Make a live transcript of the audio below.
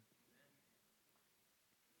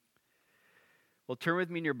Well, turn with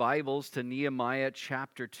me in your Bibles to Nehemiah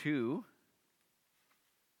chapter 2.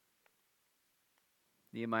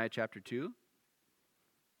 Nehemiah chapter 2.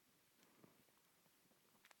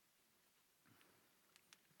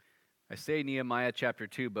 I say Nehemiah chapter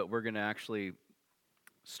 2, but we're going to actually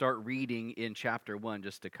start reading in chapter 1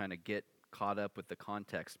 just to kind of get caught up with the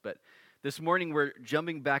context. But this morning we're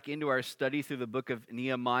jumping back into our study through the book of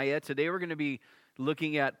Nehemiah. Today we're going to be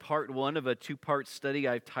looking at part 1 of a two-part study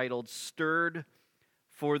I've titled Stirred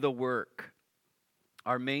for the Work.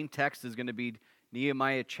 Our main text is going to be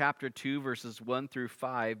Nehemiah chapter 2, verses 1 through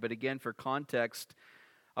 5. But again, for context,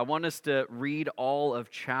 I want us to read all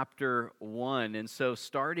of chapter 1. And so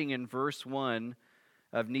starting in verse 1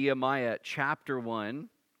 of Nehemiah chapter 1,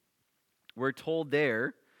 we're told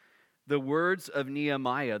there, the words of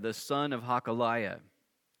Nehemiah, the son of Hakaliah.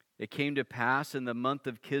 It came to pass in the month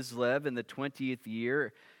of Kislev in the 20th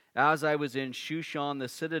year, as I was in Shushan the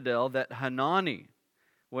citadel, that Hanani,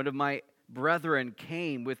 one of my brethren,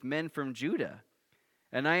 came with men from Judah.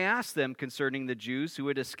 And I asked them concerning the Jews who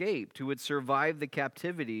had escaped, who had survived the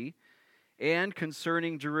captivity, and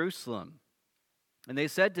concerning Jerusalem. And they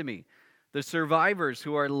said to me, the survivors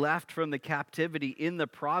who are left from the captivity in the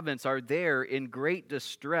province are there in great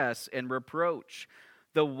distress and reproach.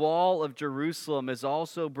 The wall of Jerusalem is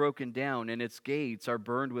also broken down, and its gates are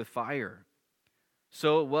burned with fire.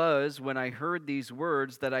 So it was when I heard these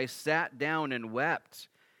words that I sat down and wept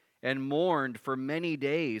and mourned for many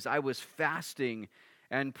days. I was fasting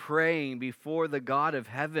and praying before the God of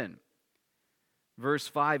heaven. Verse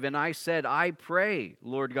 5, and I said, I pray,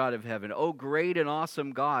 Lord God of heaven, O great and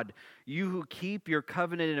awesome God, you who keep your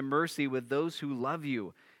covenant and mercy with those who love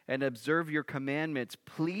you and observe your commandments,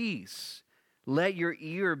 please let your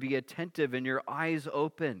ear be attentive and your eyes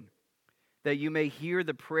open, that you may hear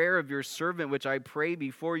the prayer of your servant, which I pray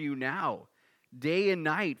before you now, day and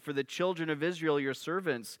night for the children of Israel, your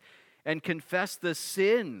servants, and confess the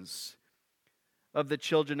sins of the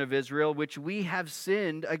children of Israel, which we have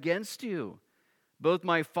sinned against you. Both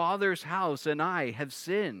my father's house and I have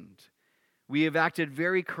sinned. We have acted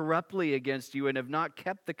very corruptly against you and have not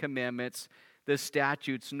kept the commandments, the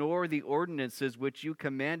statutes, nor the ordinances which you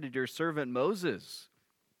commanded your servant Moses.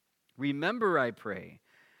 Remember, I pray,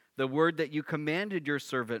 the word that you commanded your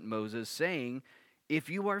servant Moses, saying, if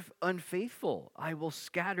you are unfaithful, I will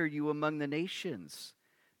scatter you among the nations.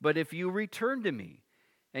 But if you return to me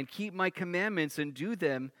and keep my commandments and do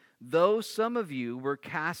them, though some of you were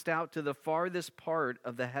cast out to the farthest part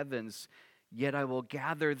of the heavens, yet I will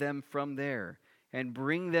gather them from there and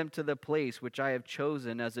bring them to the place which I have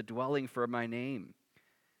chosen as a dwelling for my name.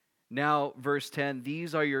 Now, verse 10,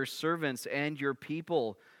 these are your servants and your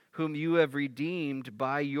people, whom you have redeemed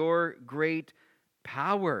by your great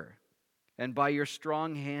power and by your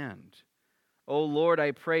strong hand. O Lord,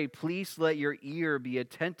 I pray, please let your ear be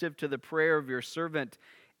attentive to the prayer of your servant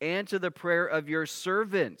and to the prayer of your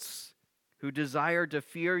servants who desire to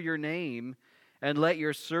fear your name, and let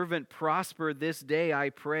your servant prosper this day, I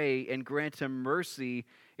pray, and grant him mercy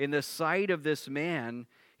in the sight of this man.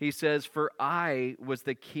 He says, for I was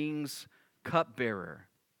the king's cupbearer.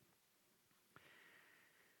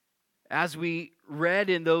 As we read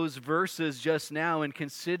in those verses just now and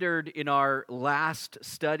considered in our last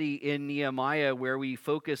study in Nehemiah, where we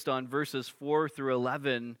focused on verses 4 through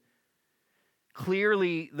 11,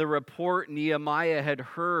 clearly the report Nehemiah had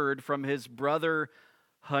heard from his brother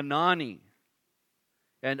Hanani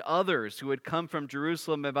and others who had come from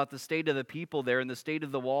Jerusalem about the state of the people there and the state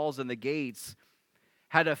of the walls and the gates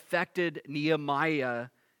had affected Nehemiah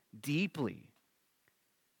deeply.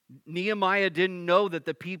 Nehemiah didn't know that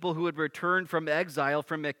the people who had returned from exile,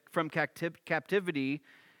 from captivity,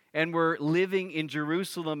 and were living in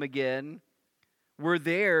Jerusalem again, were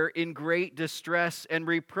there in great distress and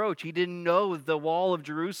reproach. He didn't know the wall of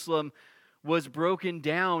Jerusalem was broken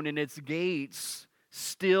down and its gates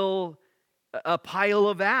still a pile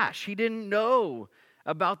of ash. He didn't know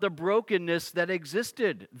about the brokenness that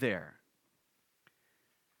existed there.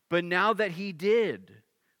 But now that he did,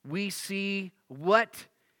 we see what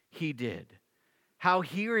he did. How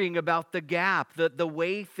hearing about the gap, the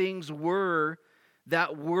way things were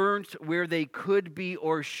that weren't where they could be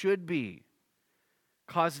or should be,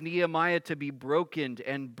 caused Nehemiah to be broken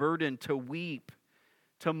and burdened, to weep,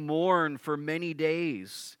 to mourn for many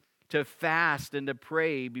days, to fast and to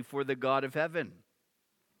pray before the God of heaven.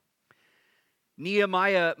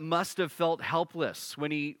 Nehemiah must have felt helpless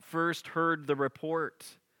when he first heard the report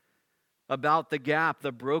about the gap,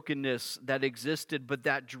 the brokenness that existed, but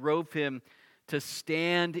that drove him to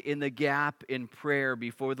stand in the gap in prayer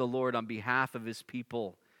before the Lord on behalf of his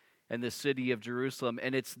people and the city of Jerusalem.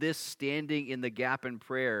 And it's this standing in the gap in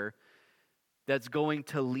prayer that's going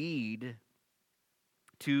to lead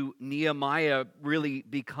to Nehemiah really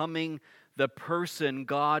becoming the person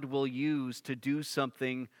God will use to do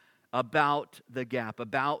something about the gap,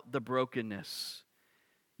 about the brokenness.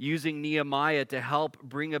 Using Nehemiah to help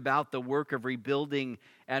bring about the work of rebuilding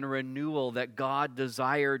and renewal that God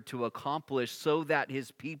desired to accomplish so that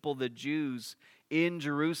his people, the Jews in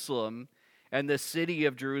Jerusalem and the city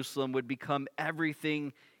of Jerusalem, would become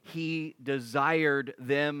everything he desired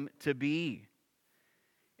them to be.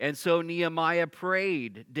 And so Nehemiah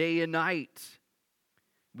prayed day and night.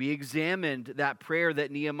 We examined that prayer that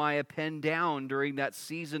Nehemiah penned down during that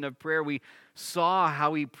season of prayer. We saw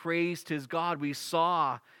how he praised his God. We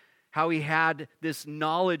saw how he had this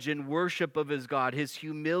knowledge and worship of his God, his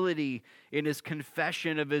humility in his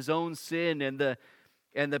confession of his own sin and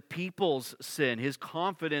the people's sin, his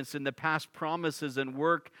confidence in the past promises and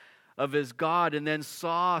work of his God, and then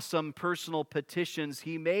saw some personal petitions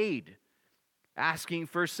he made, asking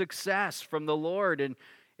for success from the Lord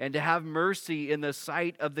and to have mercy in the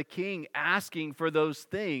sight of the king, asking for those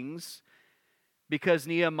things because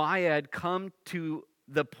Nehemiah had come to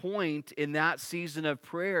the point in that season of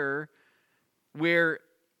prayer where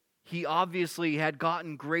he obviously had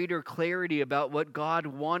gotten greater clarity about what God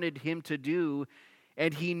wanted him to do,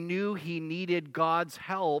 and he knew he needed God's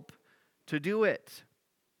help to do it.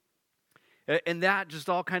 And that just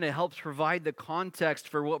all kind of helps provide the context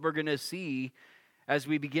for what we're going to see as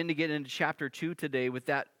we begin to get into chapter 2 today with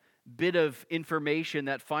that bit of information,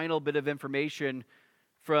 that final bit of information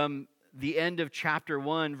from the end of chapter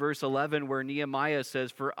 1, verse 11, where Nehemiah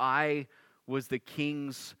says, "For I was the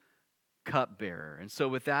king's cupbearer." And so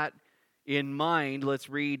with that in mind, let's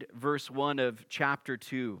read verse 1 of chapter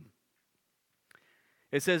 2.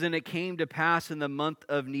 It says, "And it came to pass in the month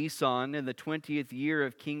of Nisan, in the 20th year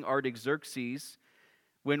of King Artaxerxes,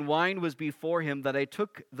 when wine was before him, that I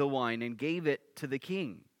took the wine and gave it to the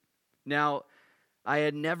king. Now, I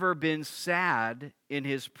had never been sad in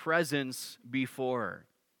his presence before."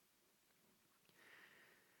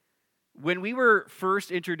 When we were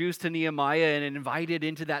first introduced to Nehemiah and invited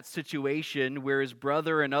into that situation where his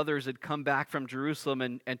brother and others had come back from Jerusalem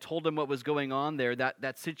and told him what was going on there,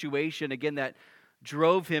 that situation, again, that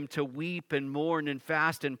drove him to weep and mourn and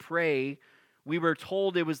fast and pray, we were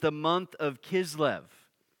told it was the month of Kislev.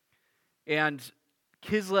 And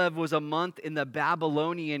Kislev was a month in the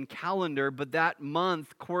Babylonian calendar, but that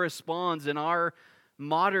month corresponds in our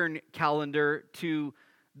modern calendar to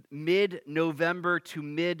mid-November to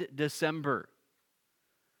mid-December.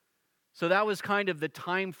 So that was kind of the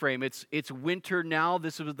time frame. It's winter now.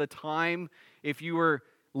 This was the time, if you were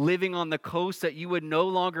living on the coast, that you would no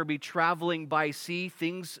longer be traveling by sea.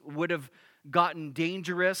 Things would have gotten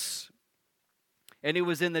dangerous. And it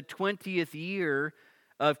was in the 20th year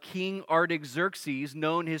of King Artaxerxes,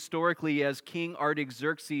 known historically as King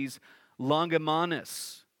Artaxerxes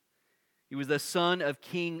Longimanus. He was the son of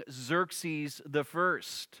King Xerxes the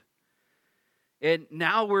First. And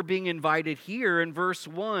now we're being invited here in verse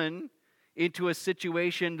 1 into a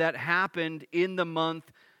situation that happened in the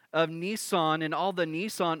month of Nisan, and all the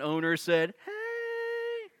Nissan owners said,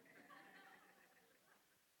 "Hey."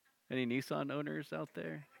 Any Nissan owners out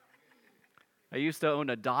there? I used to own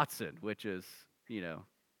a Datsun, which is,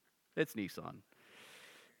 it's Nissan.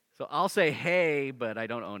 So I'll say hey, but I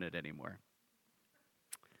don't own it anymore.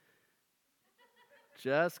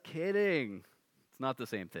 Just kidding. It's not the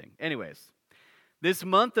same thing. Anyways, this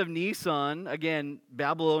month of Nisan, again,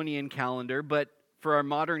 Babylonian calendar, but for our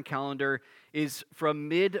modern calendar, is from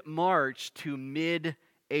mid-March to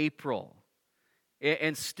mid-April.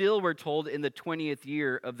 And still, we're told, in the 20th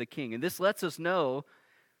year of the king. And this lets us know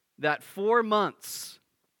that 4 months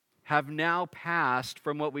have now passed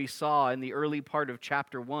from what we saw in the early part of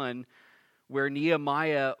chapter 1, where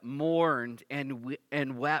Nehemiah mourned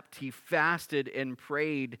and wept. He fasted and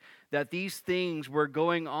prayed that these things were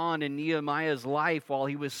going on in Nehemiah's life while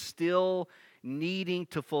he was still needing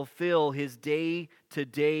to fulfill his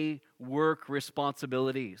day-to-day work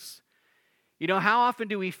responsibilities. How often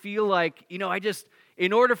do we feel like,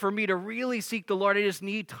 in order for me to really seek the Lord, I just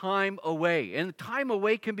need time away. And time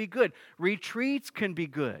away can be good. Retreats can be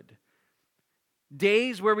good.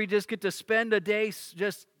 Days where we just get to spend a day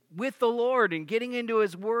just with the Lord and getting into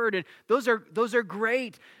His Word, and those are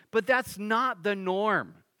great, but that's not the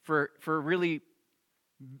norm for really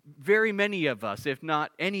very many of us, if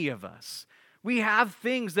not any of us. We have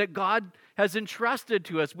things that God has entrusted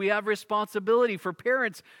to us. We have responsibility. For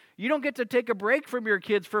parents, you don't get to take a break from your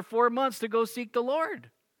kids for 4 months to go seek the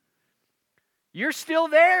Lord. You're still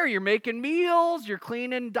there. You're making meals. You're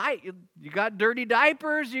cleaning. You got dirty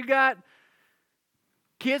diapers. You got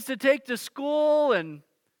kids to take to school, and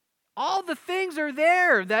All the things are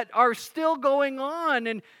there that are still going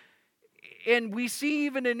on. And we see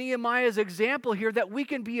even in Nehemiah's example here that we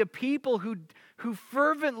can be a people who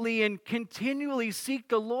fervently and continually seek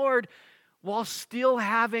the Lord while still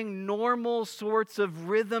having normal sorts of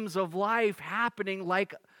rhythms of life happening,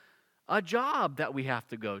 like a job that we have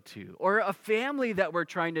to go to or a family that we're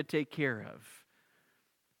trying to take care of.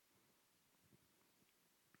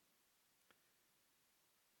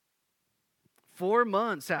 Four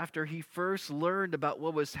months after he first learned about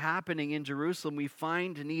what was happening in Jerusalem, we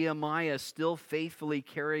find Nehemiah still faithfully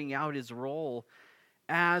carrying out his role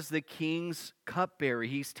as the king's cupbearer.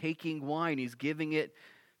 He's taking wine, he's giving it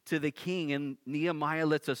to the king. And Nehemiah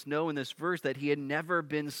lets us know in this verse that he had never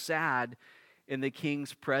been sad in the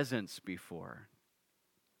king's presence before.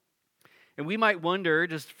 And we might wonder,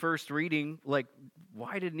 just first reading, like,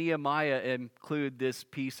 why did Nehemiah include this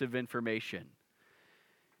piece of information?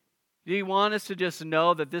 Do you want us to just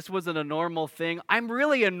know that this wasn't a normal thing? I'm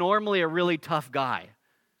normally a really tough guy.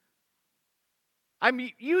 I'm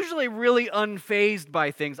usually really unfazed by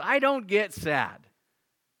things. I don't get sad.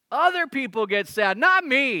 Other people get sad, not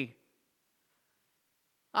me.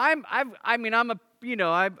 I've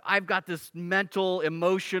got this mental,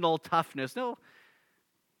 emotional toughness. No,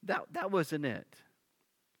 that wasn't it.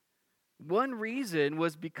 One reason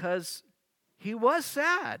was because he was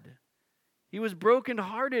sad. He was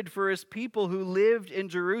brokenhearted for his people who lived in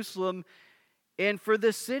Jerusalem and for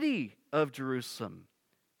the city of Jerusalem.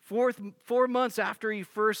 4 months after he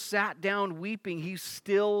first sat down weeping, he's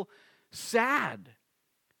still sad.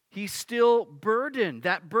 He's still burdened.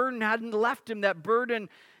 That burden hadn't left him. That burden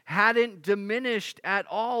hadn't diminished at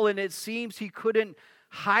all. And it seems he couldn't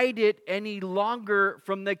hide it any longer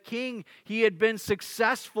from the king. He had been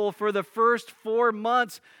successful for the first 4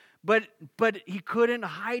 months, but he couldn't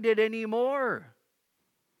hide it anymore.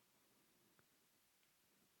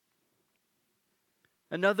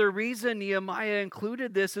 Another reason Nehemiah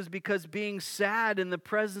included this is because being sad in the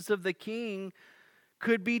presence of the king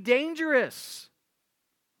could be dangerous.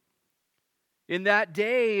 In that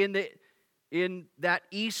day, in that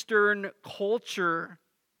Eastern culture,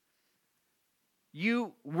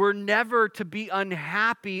 you were never to be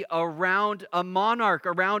unhappy around a monarch,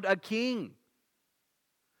 around a king.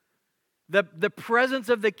 The presence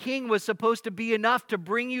of the king was supposed to be enough to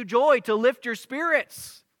bring you joy, to lift your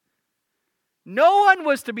spirits. No one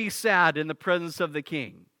was to be sad in the presence of the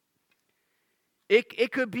king.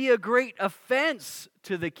 It could be a great offense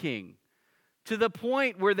to the king, to the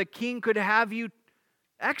point where the king could have you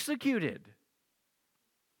executed.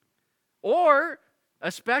 Or,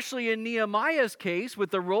 especially in Nehemiah's case,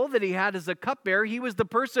 with the role that he had as a cupbearer, he was the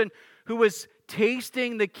person who was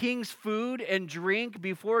tasting the king's food and drink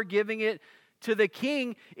before giving it to the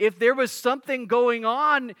king. If there was something going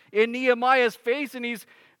on in Nehemiah's face and he's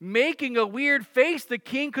making a weird face, the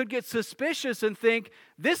king could get suspicious and think,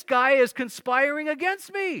 this guy is conspiring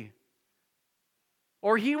against me.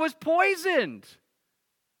 Or he was poisoned.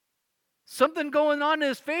 Something going on in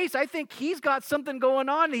his face. I think he's got something going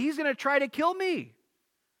on and he's going to try to kill me.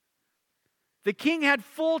 The king had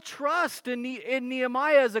full trust in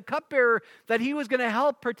Nehemiah as a cupbearer that he was going to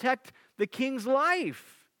help protect the king's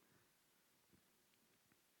life.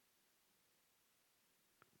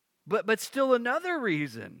 But still another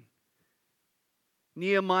reason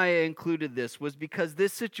Nehemiah included this was because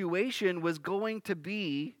this situation was going to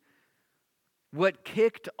be what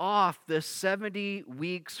kicked off the 70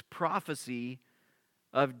 weeks prophecy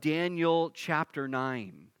of Daniel chapter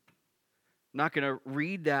 9. I'm not going to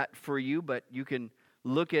read that for you, but you can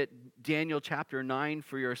look at Daniel chapter 9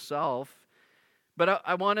 for yourself. But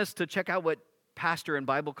I want us to check out what pastor and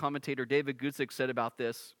Bible commentator David Guzik said about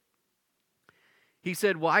this. He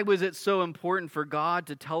said, why was it so important for God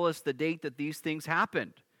to tell us the date that these things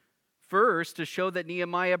happened? First, to show that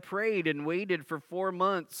Nehemiah prayed and waited for 4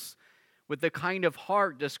 months with the kind of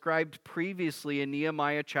heart described previously in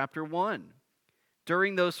Nehemiah chapter 1.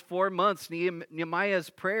 During those 4 months,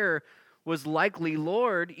 Nehemiah's prayer was likely,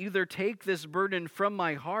 Lord, either take this burden from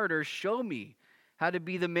my heart or show me how to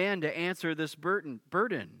be the man to answer this burden.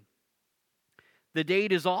 The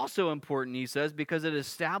date is also important, he says, because it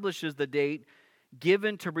establishes the date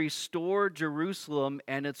given to restore Jerusalem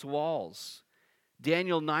and its walls.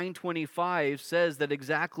 Daniel 9:25 says that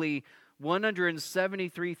exactly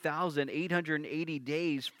 173,880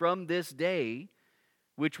 days from this day,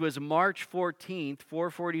 which was March 14th,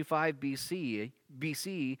 445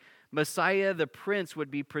 BC, Messiah the Prince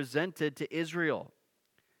would be presented to Israel.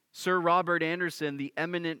 Sir Robert Anderson, the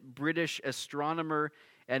eminent British astronomer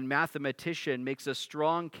and mathematician, makes a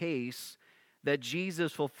strong case that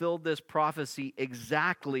Jesus fulfilled this prophecy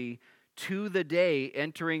exactly to the day,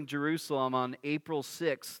 entering Jerusalem on April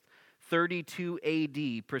 6th, 32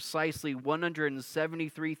 AD, precisely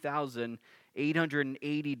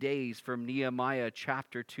 173,880 days from Nehemiah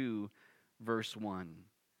chapter 2, verse 1.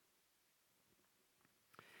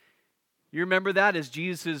 You remember that as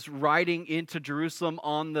Jesus is riding into Jerusalem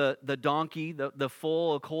on the donkey, the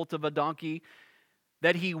foal, a colt of a donkey,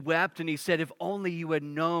 that he wept and he said, if only you had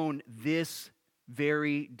known this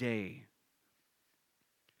very day.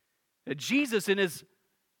 That Jesus in his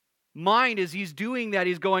mind, as he's doing that,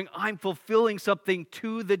 he's going, I'm fulfilling something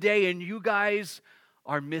to the day, and you guys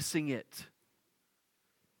are missing it.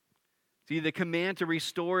 See, the command to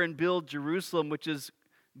restore and build Jerusalem, which is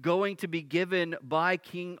going to be given by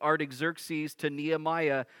King Artaxerxes to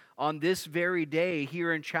Nehemiah on this very day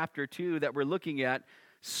here in chapter 2 that we're looking at,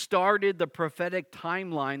 started the prophetic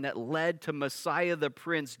timeline that led to Messiah the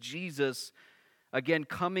Prince, Jesus, again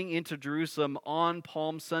coming into Jerusalem on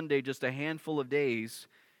Palm Sunday, just a handful of days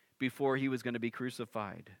before he was going to be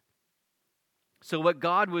crucified. So what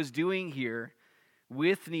God was doing here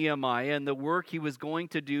with Nehemiah and the work he was going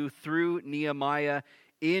to do through Nehemiah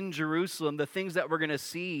in Jerusalem, the things that we're going to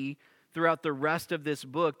see throughout the rest of this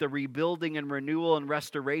book, the rebuilding and renewal and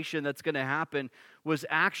restoration that's going to happen, was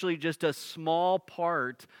actually just a small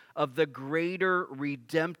part of the greater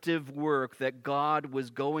redemptive work that God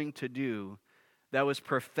was going to do that was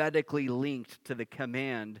prophetically linked to the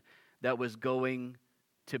command that was going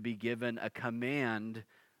to be given, a command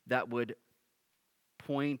that would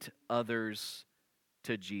point others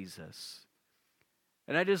to Jesus.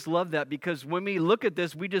 And I just love that, because when we look at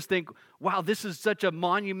this, we just think, wow, this is such a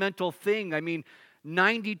monumental thing. I mean,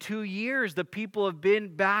 92 years the people have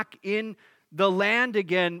been back in the land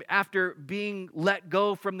again after being let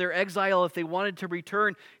go from their exile. If they wanted to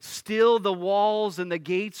return, still the walls and the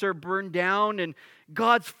gates are burned down. And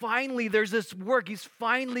God's finally, there's this work. He's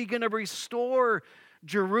finally going to restore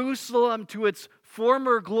Jerusalem to its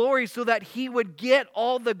former glory so that he would get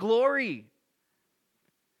all the glory.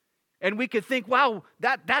 And we could think, wow,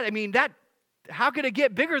 that how could it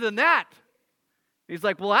get bigger than that? He's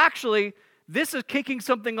like, well, actually, this is kicking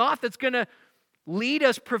something off that's going to lead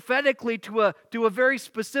us prophetically to a very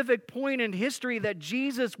specific point in history that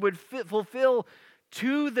Jesus would fulfill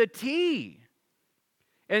to the T.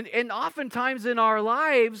 And oftentimes in our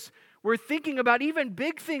lives, we're thinking about even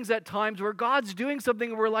big things at times where God's doing something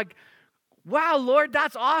and we're like, wow, Lord,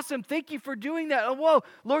 that's awesome. Thank you for doing that. Oh, whoa,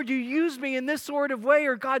 Lord, you use me in this sort of way.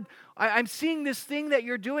 Or God, I'm seeing this thing that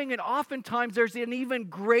you're doing. And oftentimes there's an even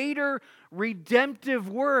greater redemptive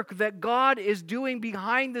work that God is doing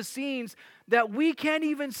behind the scenes that we can't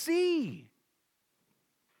even see.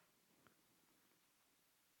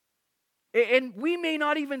 And we may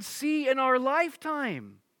not even see in our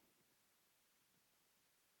lifetime.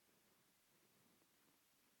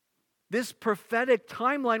 This prophetic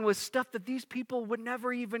timeline was stuff that these people would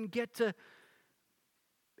never even get to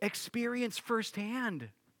experience firsthand.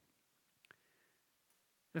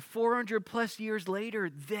 The 400 plus years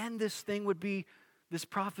later, then this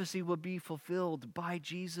prophecy would be fulfilled by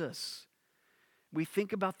Jesus. We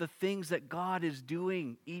think about the things that God is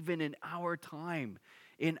doing even in our time,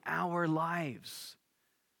 in our lives.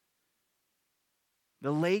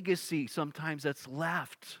 The legacy sometimes that's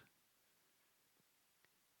left.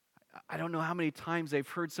 I don't know how many times I've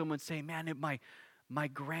heard someone say, man, my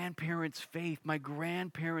grandparents' faith, my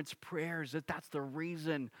grandparents' prayers, that's the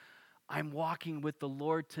reason I'm walking with the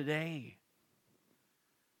Lord today.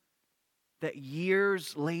 That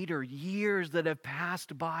years later, years that have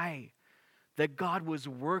passed by, that God was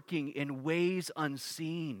working in ways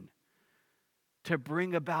unseen to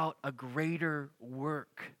bring about a greater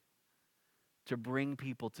work, to bring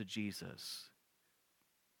people to Jesus.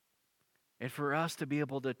 And for us to be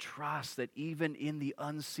able to trust that even in the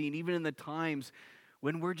unseen, even in the times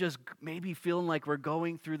when we're just maybe feeling like we're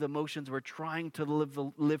going through the motions, we're trying to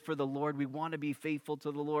live for the Lord, we want to be faithful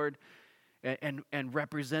to the Lord and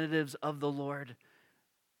representatives of the Lord,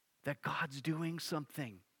 that God's doing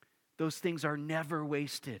something. Those things are never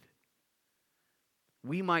wasted.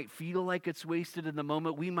 We might feel like it's wasted in the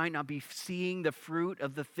moment. We might not be seeing the fruit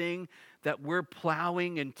of the thing that we're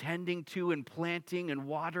plowing and tending to and planting and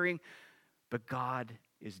watering, but God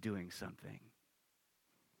is doing something.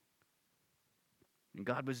 And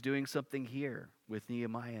God was doing something here with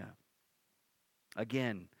Nehemiah.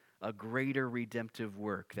 Again, a greater redemptive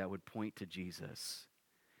work that would point to Jesus.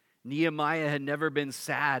 Nehemiah had never been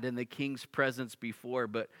sad in the king's presence before,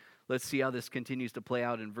 but let's see how this continues to play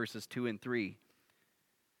out in verses 2 and 3.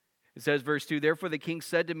 It says, verse 2, therefore the king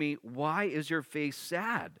said to me, why is your face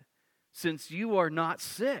sad, since you are not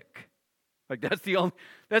sick? Like that's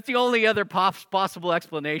the only other possible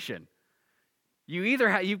explanation.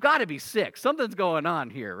 You've got to be sick. Something's going on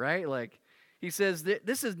here, right? Like he says,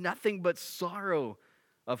 this is nothing but sorrow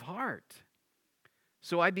of heart.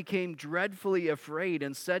 So I became dreadfully afraid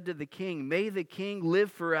and said to the king, may the king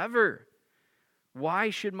live forever. Why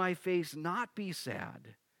should my face not be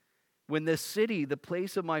sad when the city, the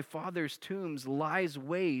place of my father's tombs, lies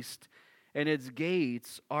waste and its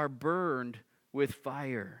gates are burned with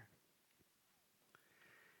fire?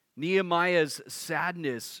 Nehemiah's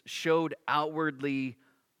sadness showed outwardly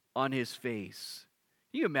on his face.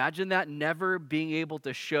 Can you imagine that? Never being able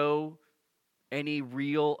to show any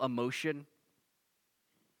real emotion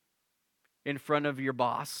in front of your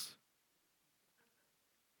boss.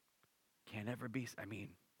 Can't ever be,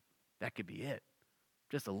 that could be it.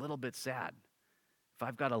 Just a little bit sad. If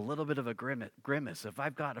I've got a little bit of a grimace, if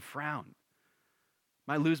I've got a frown,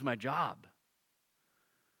 might lose my job.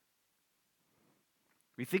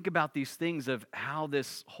 We think about these things of how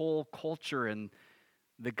this whole culture and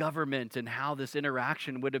the government and how this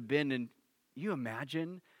interaction would have been. And you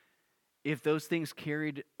imagine if those things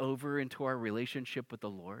carried over into our relationship with the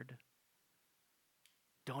Lord?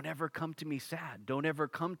 Don't ever come to me sad. Don't ever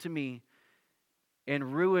come to me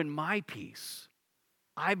and ruin my peace.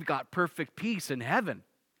 I've got perfect peace in heaven.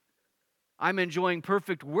 I'm enjoying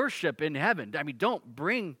perfect worship in heaven. Don't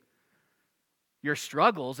bring your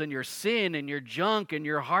struggles and your sin and your junk and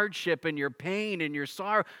your hardship and your pain and your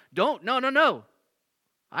sorrow. No.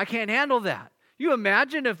 I can't handle that. You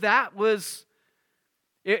imagine if that was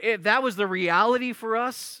the reality for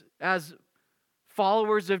us as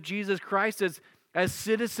followers of Jesus Christ, as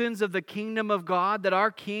citizens of the kingdom of God, that our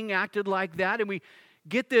king acted like that. And we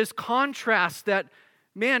get this contrast that,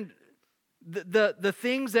 man, the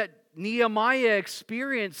things that Nehemiah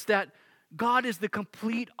experienced, that God is the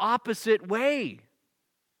complete opposite way.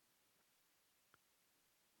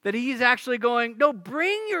 That he's actually going, no,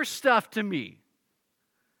 bring your stuff to me.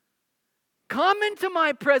 Come into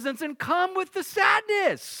my presence and come with the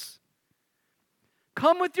sadness.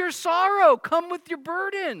 Come with your sorrow. Come with your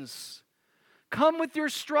burdens. Come with your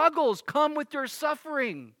struggles. Come with your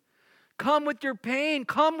suffering. Come with your pain.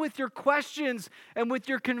 Come with your questions and with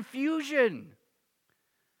your confusion.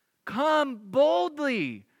 Come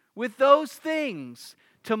boldly with those things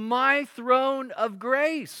to my throne of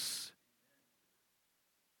grace.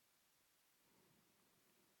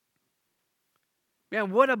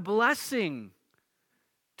 Man, what a blessing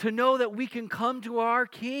to know that we can come to our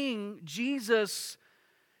King, Jesus,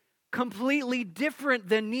 completely different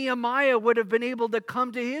than Nehemiah would have been able to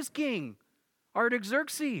come to his king,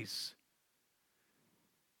 Artaxerxes.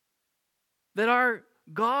 That our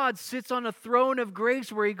God sits on a throne of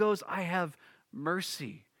grace where he goes, I have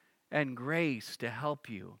mercy and grace to help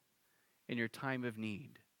you in your time of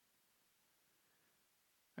need.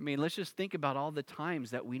 Let's just think about all the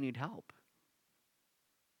times that we need help.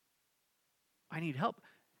 I need help.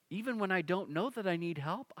 Even when I don't know that I need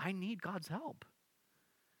help, I need God's help.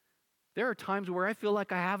 There are times where I feel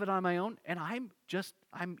like I have it on my own, and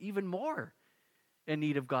I'm even more in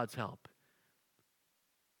need of God's help.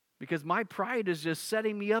 Because my pride is just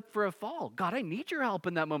setting me up for a fall. God, I need your help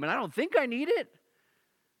in that moment. I don't think I need it.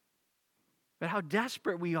 But how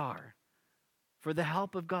desperate we are for the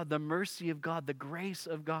help of God, the mercy of God, the grace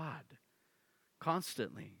of God,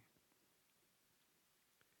 constantly.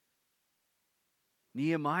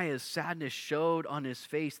 Nehemiah's sadness showed on his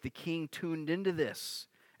face. The king tuned into this.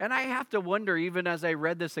 And I have to wonder, even as I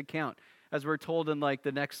read this account, as we're told in like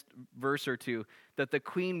the next verse or two, that the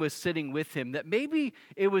queen was sitting with him, that maybe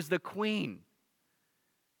it was the queen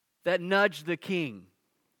that nudged the king.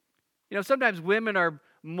 Sometimes women are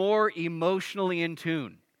more emotionally in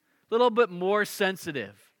tune, a little bit more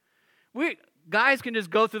sensitive. Guys can just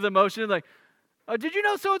go through the motion like, oh, did you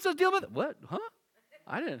know so-and-so's dealing with it? What? Huh?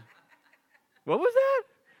 I didn't. What was that?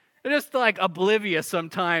 They're just like oblivious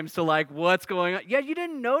sometimes to like what's going on. Yeah, you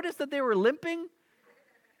didn't notice that they were limping?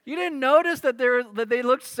 You didn't notice that they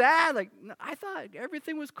looked sad? Like, I thought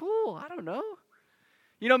everything was cool. I don't know.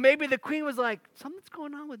 Maybe the queen was like, something's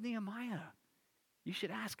going on with Nehemiah. You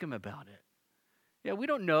should ask him about it. Yeah, we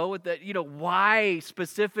don't know why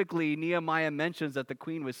specifically Nehemiah mentions that the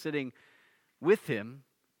queen was sitting with him,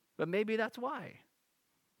 but maybe that's why.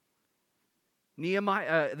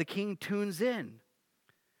 Nehemiah, the king tunes in.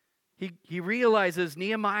 He realizes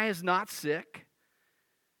Nehemiah is not sick,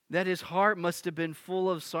 that his heart must have been full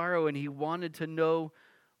of sorrow, and he wanted to know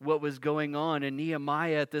what was going on. And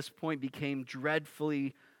Nehemiah at this point became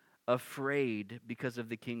dreadfully afraid because of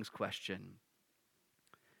the king's question.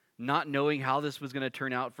 Not knowing how this was going to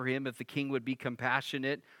turn out for him, if the king would be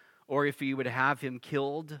compassionate or if he would have him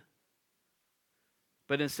killed.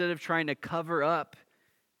 But instead of trying to cover up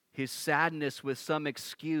his sadness with some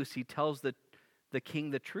excuse, he tells the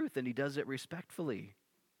king the truth, and he does it respectfully.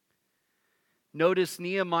 Notice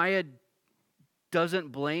Nehemiah doesn't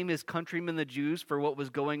blame his countrymen, the Jews, for what was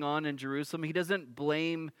going on in Jerusalem. He doesn't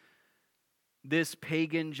blame this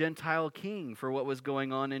pagan Gentile king for what was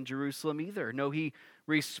going on in Jerusalem either. No, he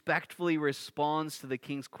respectfully responds to the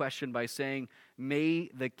king's question by saying, "May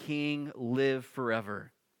the king live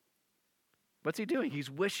forever." What's he doing? He's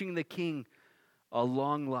wishing the king a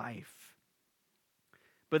long life.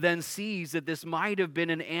 But then sees that this might have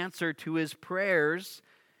been an answer to his prayers,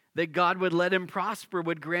 that God would let him prosper,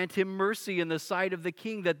 would grant him mercy in the sight of the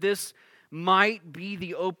king, that this might be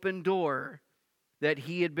the open door that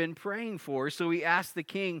he had been praying for. So he asked the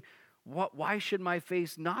king, "Why should my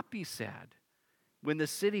face not be sad when the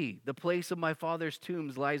city, the place of my father's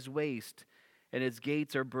tombs, lies waste and its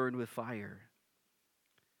gates are burned with fire?"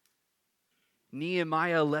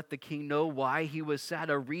 Nehemiah let the king know why he was sad,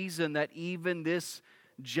 a reason that even this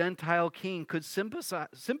Gentile king could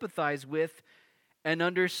sympathize with and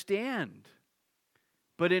understand.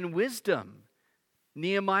 But in wisdom,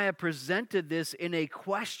 Nehemiah presented this in a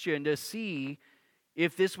question to see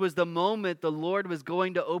if this was the moment the Lord was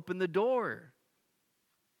going to open the door,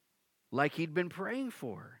 like he'd been praying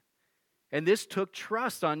for. And this took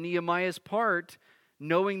trust on Nehemiah's part,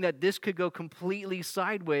 knowing that this could go completely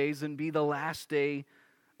sideways and be the last day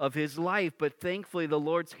of his life. But thankfully, the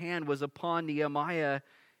Lord's hand was upon Nehemiah,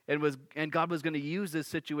 and God was going to use this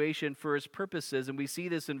situation for his purposes. And we see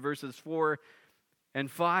this in verses 4 and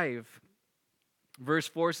 5. Verse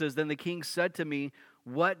 4 says, "Then the king said to me,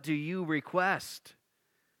 'What do you request?'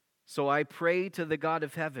 So I prayed to the God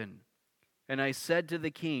of heaven, and I said to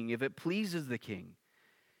the king, 'If it pleases the king,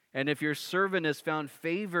 and if your servant has found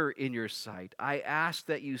favor in your sight, I ask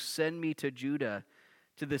that you send me to Judah,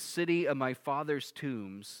 to the city of my father's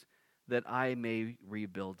tombs, that I may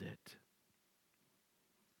rebuild it.'"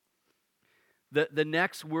 The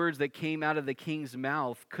next words that came out of the king's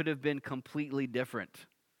mouth could have been completely different.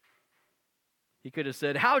 He could have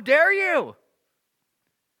said, "How dare you?"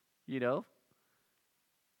 You know,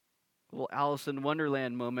 a little Alice in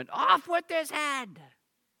Wonderland moment. "Off with his head."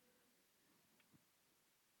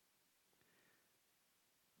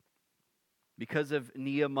 Because of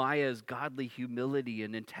Nehemiah's godly humility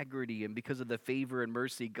and integrity, and because of the favor and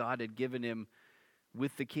mercy God had given him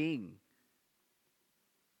with the king,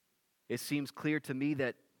 it seems clear to me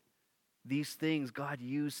that these things God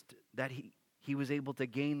used, that he was able to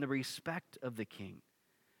gain the respect of the king.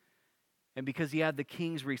 And because he had the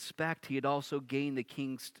king's respect, he had also gained the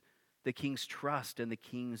king's trust and the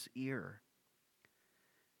king's ear.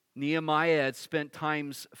 Nehemiah had spent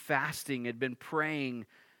times fasting, had been praying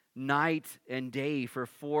night and day for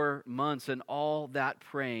 4 months, and all that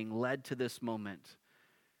praying led to this moment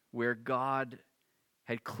where God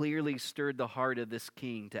had clearly stirred the heart of this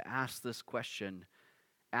king to ask this question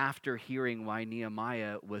after hearing why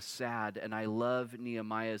Nehemiah was sad. And I love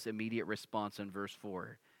Nehemiah's immediate response in verse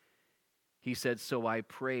 4. He said, "So I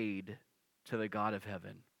prayed to the God of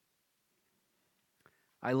heaven."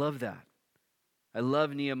 I love that. I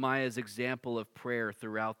love Nehemiah's example of prayer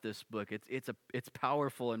throughout this book. It's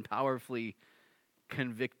powerful and powerfully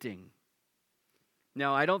convicting.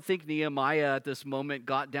 Now, I don't think Nehemiah at this moment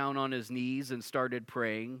got down on his knees and started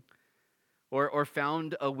praying, or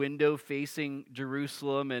found a window facing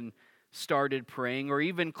Jerusalem and started praying, or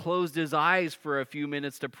even closed his eyes for a few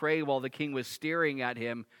minutes to pray while the king was staring at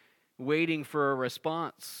him, waiting for a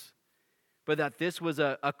response. But that this was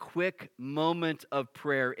a quick moment of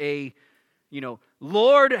prayer,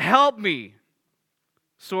 "Lord, help me"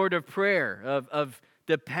 sort of prayer of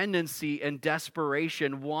dependency and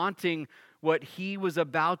desperation, wanting what he was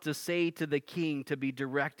about to say to the king to be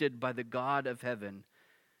directed by the God of heaven,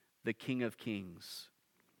 the King of Kings.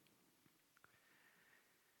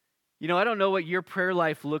 I don't know what your prayer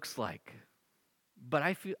life looks like, but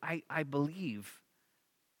I believe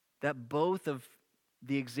that both of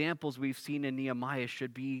the examples we've seen in Nehemiah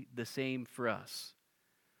should be the same for us.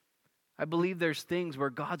 I believe there's things where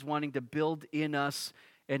God's wanting to build in us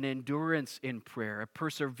an endurance in prayer, a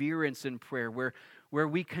perseverance in prayer, where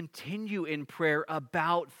we continue in prayer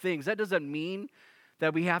about things. That doesn't mean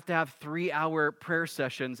that we have to have 3-hour prayer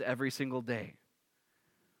sessions every single day.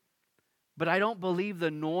 But I don't believe the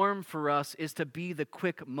norm for us is to be the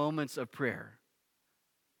quick moments of prayer.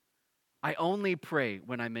 I only pray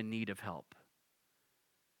when I'm in need of help.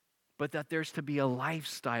 But that there's to be a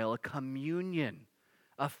lifestyle, a communion,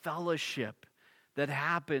 a fellowship that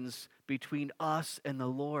happens between us and the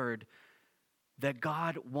Lord, that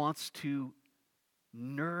God wants to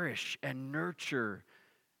nourish and nurture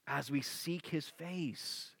as we seek His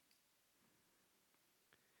face.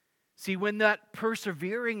 See, when that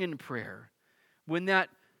persevering in prayer, when that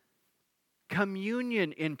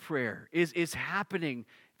communion in prayer is happening,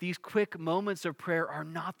 these quick moments of prayer are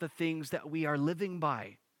not the things that we are living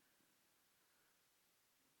by.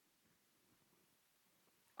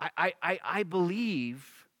 I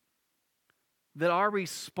believe that our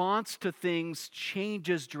response to things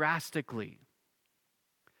changes drastically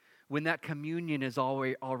when that communion is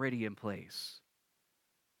already in place,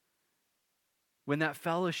 when that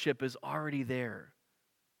fellowship is already there,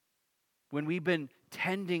 when we've been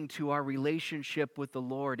tending to our relationship with the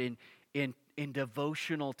Lord in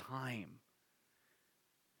devotional time.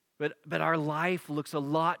 But our life looks a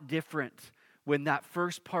lot different when that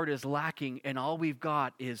first part is lacking and all we've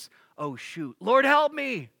got is, oh shoot, Lord help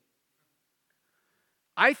me.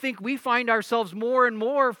 I think we find ourselves more and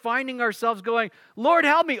more finding ourselves going, Lord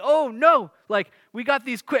help me. Oh no, like we got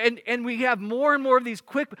these quick, and we have more and more of these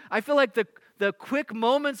quick, I feel like the quick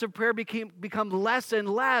moments of prayer become less and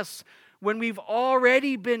less when we've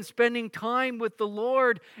already been spending time with the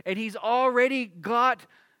Lord and He's already got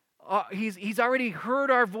He's already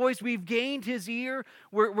heard our voice. We've gained His ear.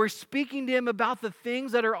 We're speaking to Him about the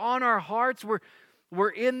things that are on our hearts. We're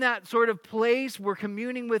in that sort of place. We're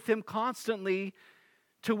communing with Him constantly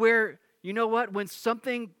to where, you know what, when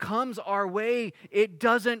something comes our way, it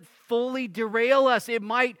doesn't fully derail us. It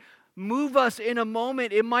might move us in a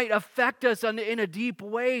moment. It might affect us in a deep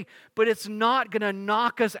way, but it's not going to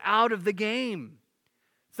knock us out of the game.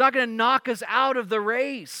 It's not going to knock us out of the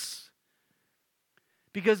race.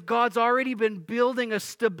 Because God's already been building a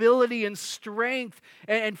stability and strength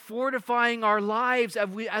and fortifying our lives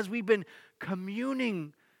as we've been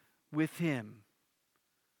communing with Him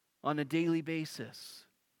on a daily basis.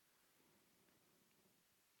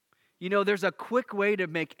 You know, there's a quick way to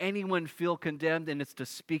make anyone feel condemned, and it's to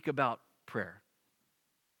speak about prayer.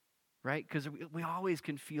 Right? Because we always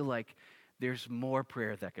can feel like there's more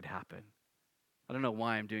prayer that could happen. I don't know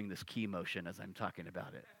why I'm doing this key motion as I'm talking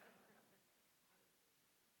about it.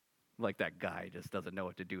 Like that guy just doesn't know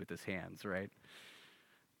what to do with his hands, right?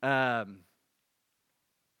 But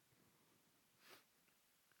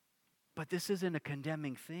this isn't a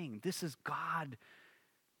condemning thing. This is God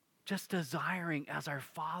just desiring as our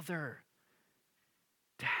Father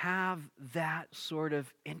to have that sort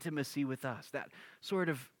of intimacy with us, that sort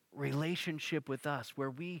of relationship with us where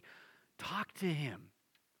we talk to Him.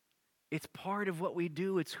 It's part of what we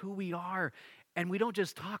do. It's who we are. And we don't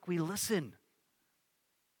just talk, we listen.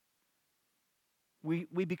 We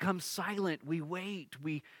become silent. We wait.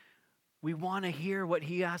 We want to hear what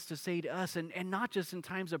He has to say to us. And not just in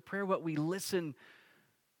times of prayer, but we listen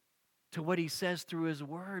to what He says through His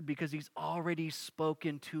Word because He's already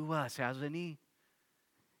spoken to us, hasn't He?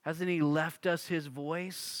 Hasn't He left us His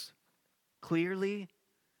voice clearly?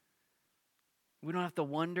 We don't have to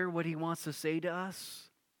wonder what He wants to say to us.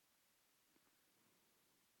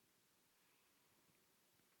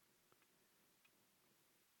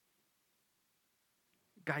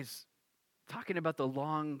 Guys, talking about the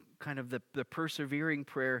long, kind of the persevering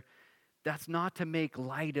prayer, that's not to make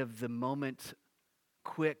light of the moment,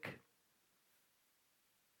 quick,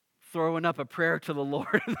 throwing up a prayer to the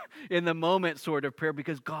Lord in the moment sort of prayer,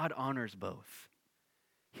 because God honors both.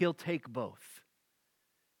 He'll take both.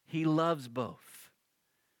 He loves both.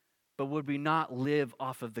 But would we not live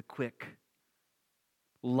off of the quick,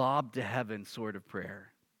 lob to heaven sort of prayer?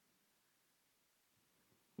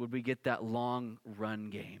 Would we get that long run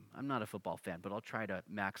game? I'm not a football fan, but I'll try to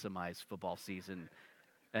maximize football season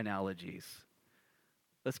analogies.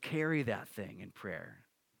 Let's carry that thing in prayer.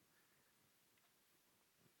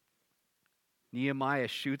 Nehemiah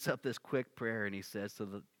shoots up this quick prayer and he says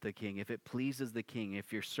to the king, if it pleases the king,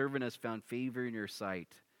 if your servant has found favor in your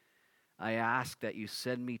sight, I ask that you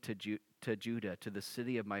send me to Judah, to the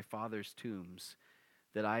city of my father's tombs,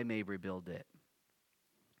 that I may rebuild it.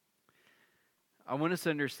 I want us to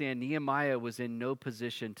understand Nehemiah was in no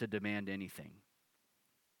position to demand anything.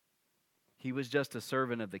 He was just a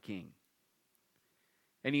servant of the king.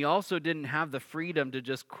 And he also didn't have the freedom to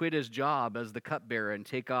just quit his job as the cupbearer and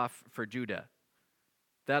take off for Judah.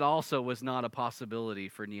 That also was not a possibility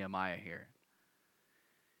for Nehemiah here.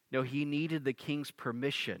 No, he needed the king's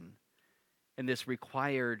permission, and this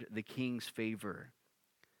required the king's favor.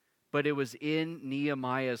 But it was in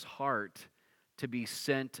Nehemiah's heart to be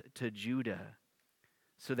sent to Judah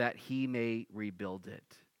so that he may rebuild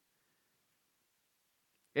it.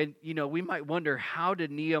 And, you know, we might wonder, how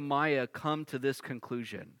did Nehemiah come to this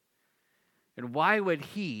conclusion? And why would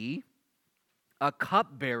he, a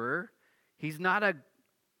cupbearer, he's not a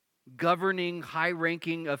governing,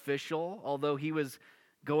 high-ranking official, although he was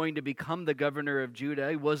going to become the governor of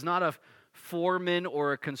Judah. He was not a foreman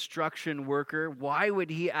or a construction worker, why would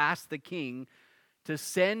he ask the king to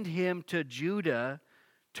send him to Judah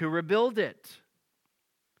to rebuild it?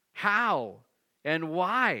 How and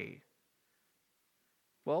why?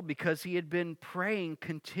 Well, because he had been praying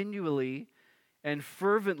continually and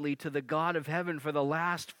fervently to the God of heaven for the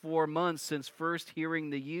last 4 months since first hearing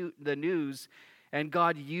the news. And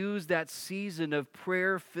God used that season of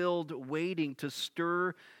prayer-filled waiting to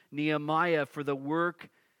stir Nehemiah for the work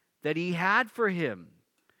that he had for him.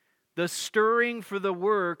 The stirring for the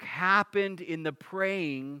work happened in the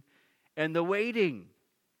praying and the waiting.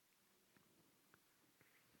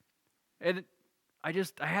 And I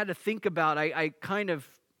had to think about, I kind of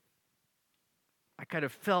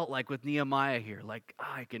felt like with Nehemiah here, like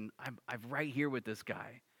I'm right here with this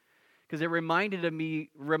guy. Because it reminded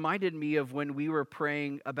me of when we were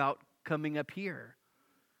praying about coming up here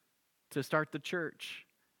to start the church.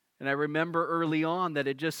 And I remember early on that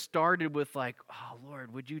it just started with like, oh,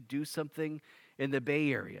 Lord, would you do something in the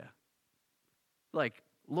Bay Area? Like,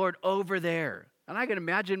 Lord, over there. And I can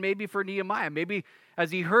imagine maybe for Nehemiah, maybe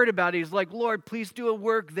as he heard about it, he's like, Lord, please do a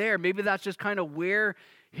work there. Maybe that's just kind of where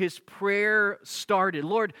his prayer started.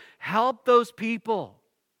 Lord, help those people.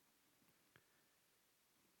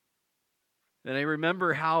 And I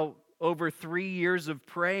remember how over 3 years of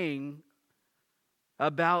praying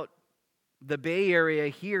about the Bay Area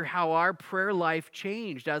here, how our prayer life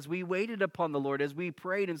changed as we waited upon the Lord, as we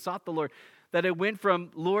prayed and sought the Lord, that it went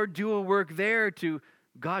from, Lord, do a work there, to,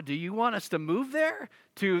 God, do you want us to move there?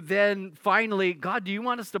 To then finally, God, do you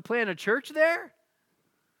want us to plant a church there?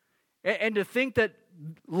 And to think that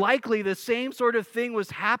likely the same sort of thing was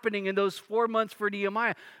happening in those 4 months for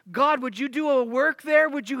Nehemiah. God, would you do a work there?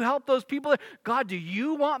 Would you help those people there? God, do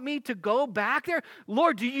you want me to go back there?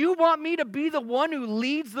 Lord, do you want me to be the one who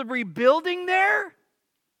leads the rebuilding there?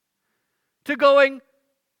 To going,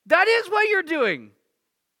 that is what you're doing.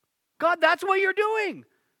 God, that's what you're doing.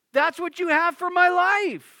 That's what you have for my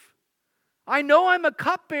life. I know I'm a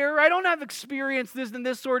cupbearer. I don't have experience in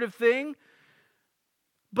this sort of thing.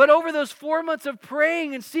 But over those 4 months of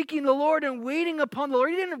praying and seeking the Lord and waiting upon the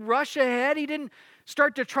Lord, he didn't rush ahead. He didn't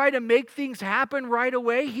start to try to make things happen right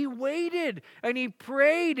away. He waited and he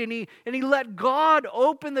prayed and he let God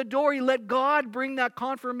open the door. He let God bring that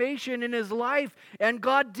confirmation in his life, and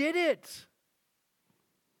God did it.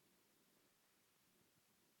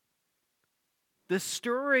 The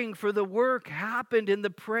stirring for the work happened in the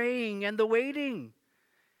praying and the waiting.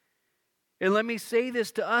 And let me say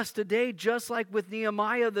this to us today, just like with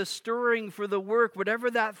Nehemiah, the stirring for the work, whatever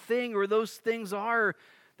that thing or those things are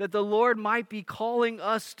that the Lord might be calling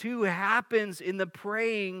us to, happens in the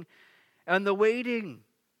praying and the waiting.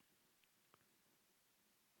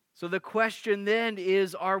 So the question then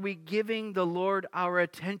is, are we giving the Lord our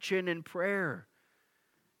attention in prayer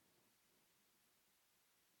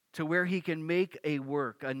to where he can make a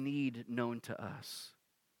work, a need known to us?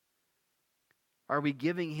 Are we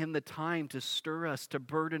giving him the time to stir us, to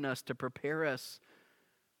burden us, to prepare us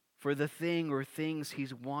for the thing or things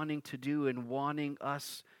he's wanting to do and wanting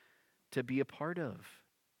us to be a part of?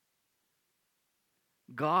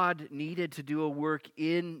 God needed to do a work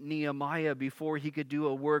in Nehemiah before he could do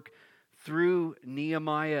a work through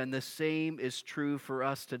Nehemiah, and the same is true for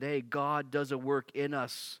us today. God does a work in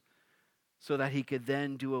us so that he could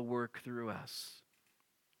then do a work through us.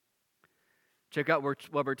 Check out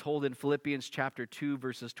what we're told in Philippians chapter 2,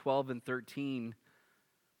 verses 12 and 13.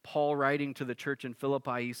 Paul writing to the church in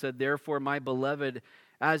Philippi, he said, "Therefore, my beloved,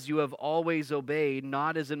 as you have always obeyed,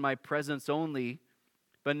 not as in my presence only,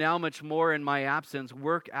 but now much more in my absence,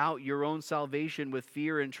 work out your own salvation with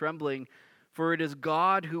fear and trembling, for it is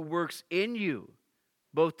God who works in you,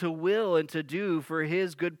 both to will and to do for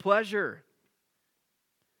his good pleasure."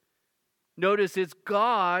 Notice it's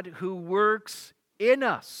God who works in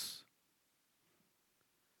us.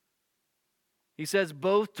 He says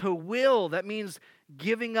both to will, that means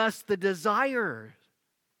giving us the desire,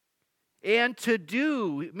 and to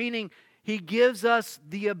do, meaning he gives us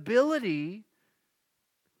the ability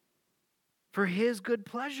for his good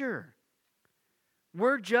pleasure.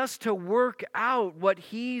 We're just to work out what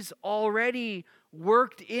he's already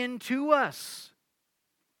worked into us.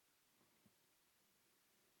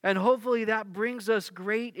 And hopefully that brings us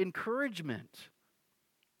great encouragement.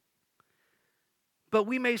 But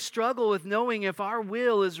we may struggle with knowing if our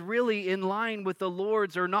will is really in line with the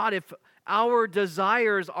Lord's or not, if our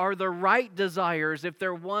desires are the right desires, if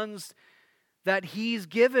they're ones that he's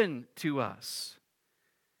given to us.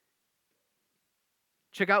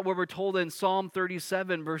 Check out what we're told in Psalm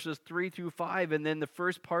 37, verses 3 through 5, and then the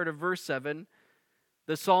first part of verse 7.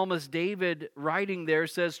 The psalmist David, writing there,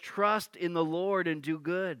 says, "Trust in the Lord and do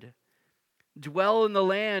good. Dwell in the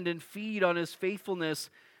land and feed on his faithfulness.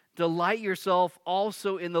 Delight yourself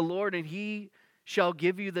also in the Lord, and he shall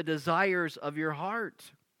give you the desires of your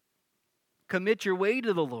heart. Commit your way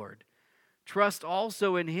to the Lord. Trust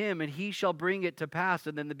also in him, and he shall bring it to pass.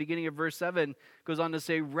 And then the beginning of verse 7 goes on to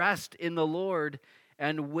say, rest in the Lord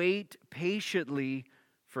and wait patiently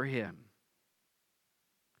for him.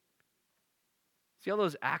 See all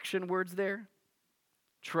those action words there?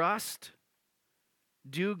 Trust,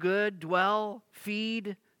 do good, dwell,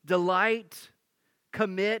 feed, delight,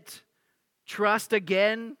 commit, trust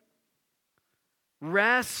again,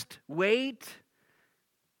 rest, wait.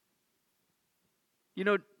 You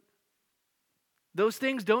know, those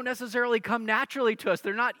things don't necessarily come naturally to us.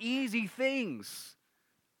 They're not easy things.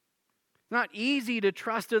 It's not easy to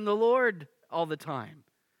trust in the Lord all the time.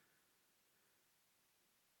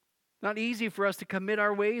 Not easy for us to commit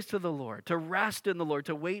our ways to the Lord, to rest in the Lord,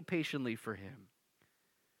 to wait patiently for him.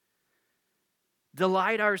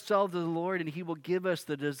 Delight ourselves in the Lord, and he will give us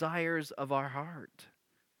the desires of our heart.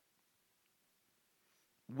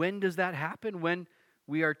 When does that happen? When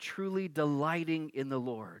we are truly delighting in the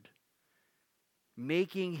Lord,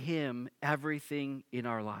 making him everything in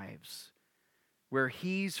our lives, where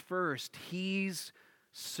he's first, he's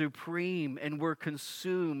supreme, and we're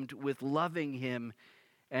consumed with loving him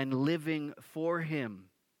and living for him.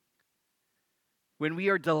 When we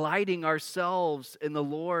are delighting ourselves in the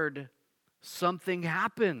Lord, something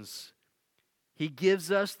happens. He gives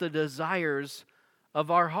us the desires of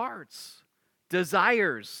our hearts.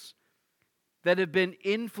 Desires that have been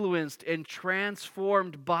influenced and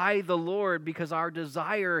transformed by the Lord, because our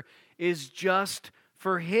desire is just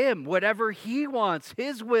for him. Whatever he wants,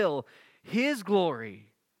 his will, his glory.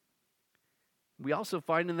 We also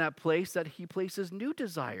find in that place that he places new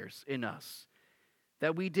desires in us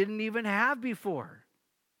that we didn't even have before.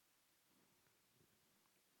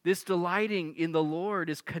 This delighting in the Lord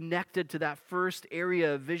is connected to that first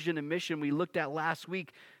area of vision and mission we looked at last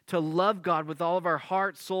week, to love God with all of our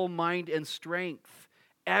heart, soul, mind, and strength.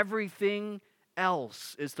 Everything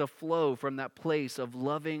else is to flow from that place of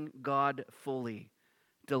loving God fully,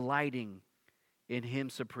 delighting in him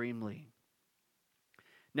supremely.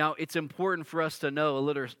 Now, it's important for us to know,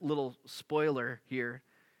 a little spoiler here,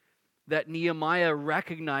 that Nehemiah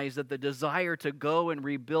recognized that the desire to go and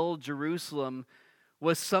rebuild Jerusalem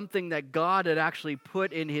was something that God had actually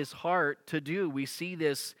put in his heart to do. We see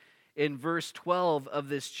this in verse 12 of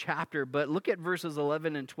this chapter, but look at verses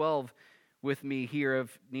 11 and 12 with me here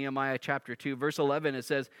of Nehemiah chapter 2. Verse 11, it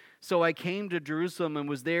says, "So I came to Jerusalem and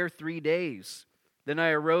was there 3 days. Then I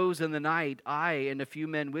arose in the night, I and a few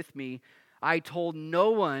men with me. I told no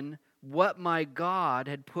one what my God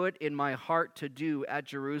had put in my heart to do at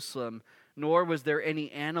Jerusalem, nor was there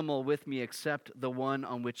any animal with me except the one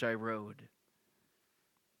on which I rode."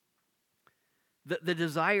 The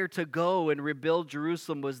desire to go and rebuild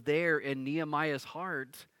Jerusalem was there in Nehemiah's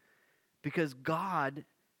heart because God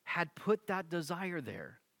had put that desire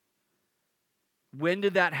there. When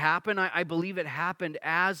did that happen? I believe it happened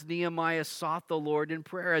as Nehemiah sought the Lord in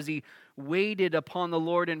prayer, as he waited upon the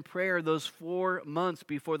Lord in prayer those 4 months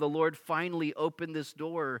before the Lord finally opened this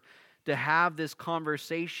door to have this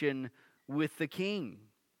conversation with the king.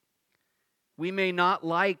 We may not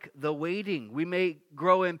like the waiting. We may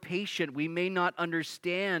grow impatient. We may not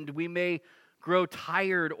understand. We may grow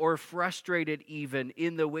tired or frustrated even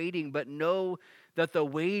in the waiting. But know that the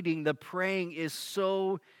waiting, the praying is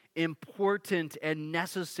so important and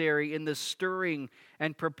necessary in the stirring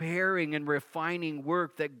and preparing and refining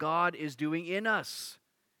work that God is doing in us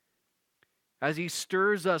as he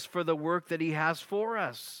stirs us for the work that he has for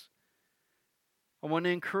us. I want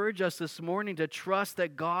to encourage us this morning to trust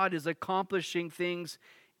that God is accomplishing things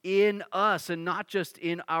in us, and not just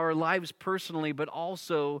in our lives personally, but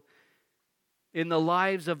also in the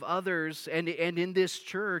lives of others and in this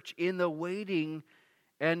church, in the waiting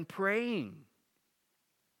and praying.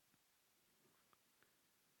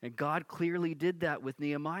 And God clearly did that with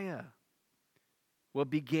Nehemiah.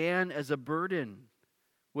 What began as a burden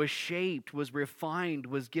was shaped, was refined,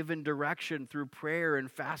 was given direction through prayer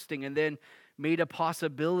and fasting, and then made a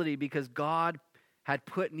possibility because God had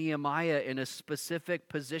put Nehemiah in a specific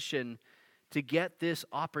position to get this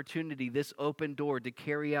opportunity, this open door to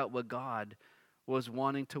carry out what God was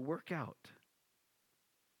wanting to work out.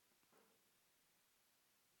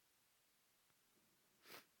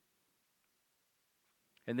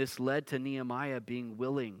 And this led to Nehemiah being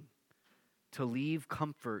willing to leave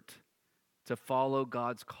comfort to follow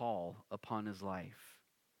God's call upon his life.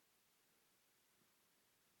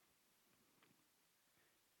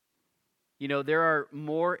 You know, there are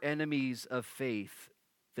more enemies of faith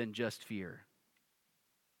than just fear.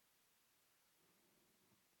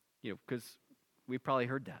 Because we've probably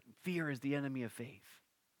heard that. Fear is the enemy of faith.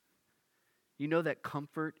 You know that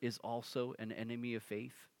comfort is also an enemy of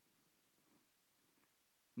faith?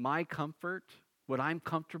 My comfort, what I'm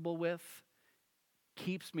comfortable with,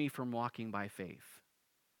 keeps me from walking by faith.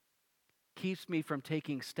 Keeps me from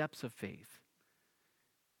taking steps of faith.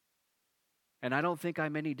 And I don't think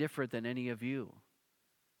I'm any different than any of you.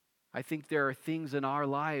 I think there are things in our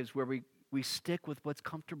lives where we stick with what's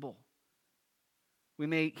comfortable. We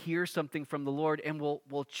may hear something from the Lord and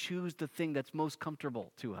we'll choose the thing that's most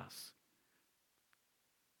comfortable to us.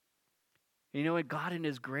 You know what? God in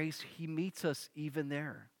His grace, He meets us even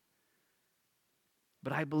there.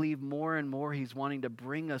 But I believe more and more He's wanting to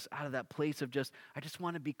bring us out of that place of I just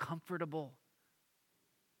want to be comfortable.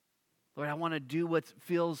 Lord, I want to do what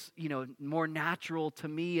feels, more natural to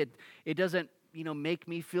me. It doesn't, make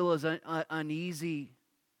me feel as uneasy.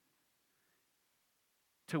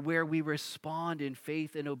 To where we respond in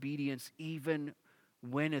faith and obedience even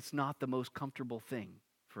when it's not the most comfortable thing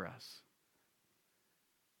for us.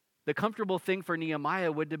 The comfortable thing for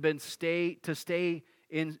Nehemiah would have been to stay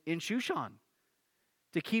in Shushan,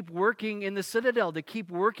 to keep working in the citadel, to keep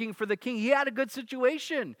working for the king. He had a good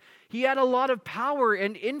situation. He had a lot of power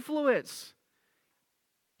and influence.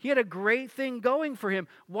 He had a great thing going for him.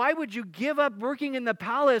 Why would you give up working in the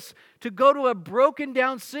palace to go to a broken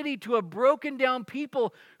down city, to a broken down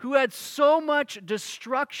people who had so much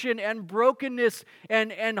destruction and brokenness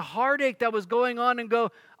and heartache that was going on, and go,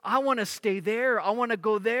 I want to stay there. I want to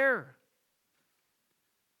go there.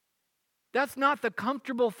 That's not the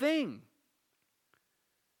comfortable thing.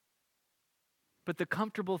 But the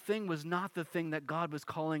comfortable thing was not the thing that God was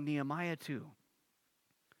calling Nehemiah to.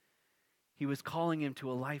 He was calling him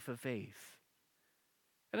to a life of faith.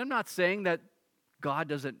 And I'm not saying that God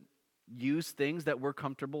doesn't use things that we're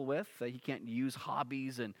comfortable with, that He can't use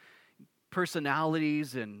hobbies and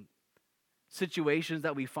personalities and situations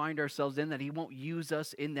that we find ourselves in, that He won't use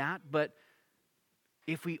us in that. But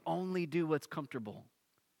if we only do what's comfortable,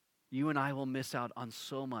 you and I will miss out on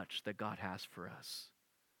so much that God has for us.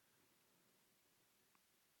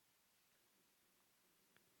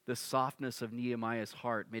 The softness of Nehemiah's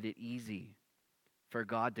heart made it easy for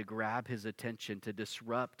God to grab his attention, to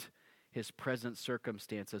disrupt his present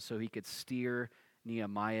circumstances so He could steer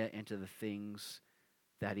Nehemiah into the things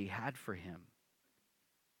that He had for him.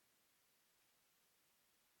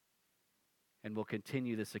 And we'll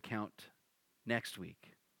continue this account next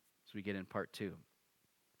week as we get in part 2.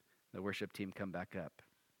 The worship team come back up.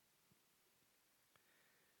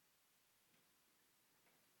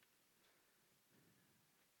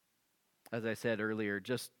 As I said earlier,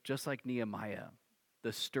 just like Nehemiah,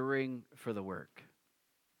 the stirring for the work.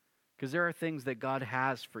 Because there are things that God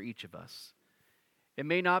has for each of us. It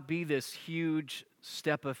may not be this huge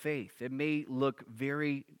step of faith. It may look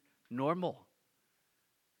very normal.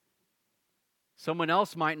 Someone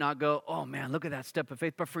else might not go, oh man, look at that step of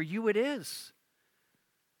faith. But for you it is.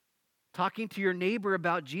 Talking to your neighbor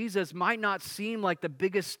about Jesus might not seem like the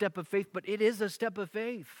biggest step of faith, but it is a step of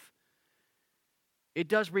faith. It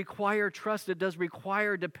does require trust. It does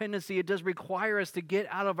require dependency. It does require us to get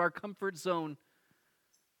out of our comfort zone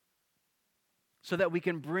so that we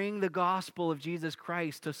can bring the gospel of Jesus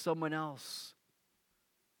Christ to someone else.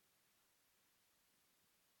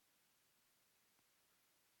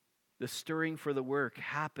 The stirring for the work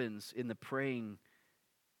happens in the praying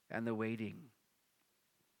and the waiting.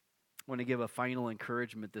 I want to give a final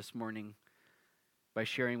encouragement this morning by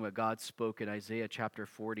sharing what God spoke in Isaiah chapter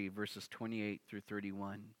 40, verses 28 through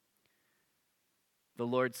 31. The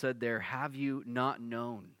Lord said there, have you not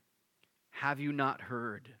known? Have you not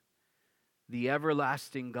heard? The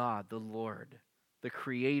everlasting God, the Lord, the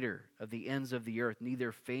creator of the ends of the earth,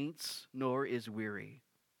 neither faints nor is weary.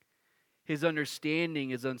 His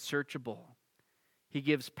understanding is unsearchable. He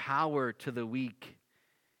gives power to the weak,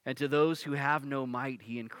 and to those who have no might,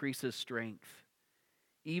 He increases strength.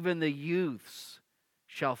 Even the youths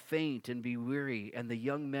shall faint and be weary, and the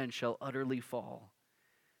young men shall utterly fall.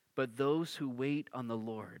 But those who wait on the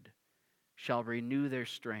Lord shall renew their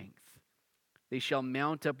strength. They shall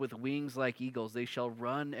mount up with wings like eagles. They shall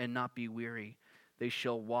run and not be weary. They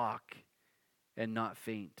shall walk and not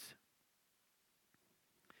faint.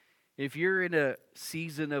 If you're in a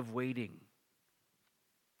season of waiting,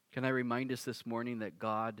 can I remind us this morning that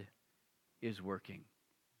God is working?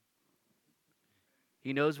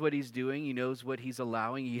 He knows what He's doing. He knows what He's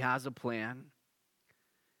allowing. He has a plan.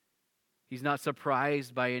 He's not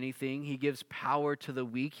surprised by anything. He gives power to the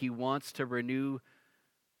weak. He wants to renew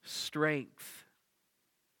strength.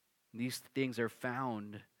 These things are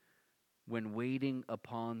found when waiting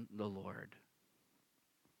upon the Lord.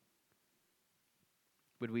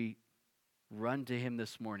 Would we run to him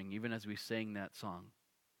this morning, even as we sang that song?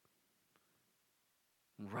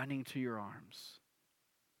 Running to your arms.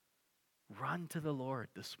 Run to the Lord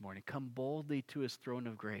this morning. Come boldly to his throne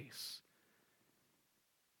of grace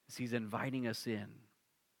as he's inviting us in.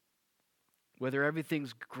 Whether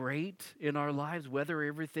everything's great in our lives, whether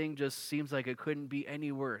everything just seems like it couldn't be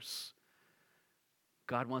any worse,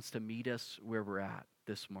 God wants to meet us where we're at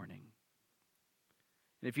this morning.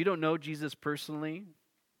 And if you don't know Jesus personally,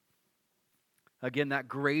 again, that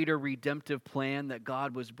greater redemptive plan that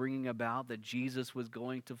God was bringing about, that Jesus was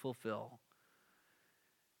going to fulfill,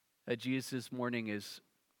 that Jesus this morning is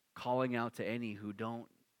calling out to any who don't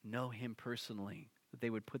know him personally, that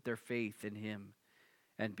they would put their faith in him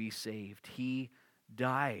and be saved. He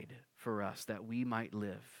died for us that we might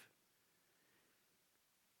live.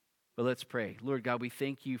 But let's pray. Lord God, we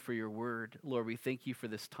thank you for your word. Lord, we thank you for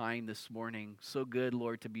this time this morning. So good,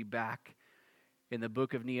 Lord, to be back in the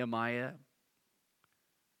book of Nehemiah.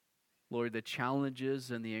 Lord, the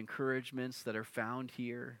challenges and the encouragements that are found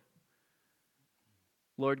here.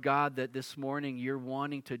 Lord God, that this morning you're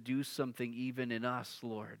wanting to do something even in us,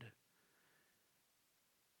 Lord.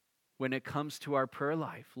 When it comes to our prayer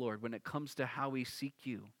life, Lord, when it comes to how we seek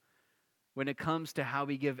you, when it comes to how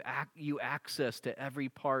we give you access to every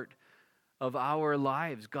part of our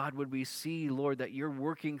lives, God, would we see, Lord, that you're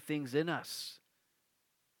working things in us,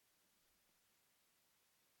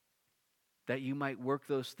 that you might work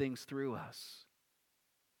those things through us.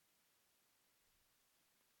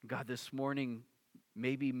 God, this morning,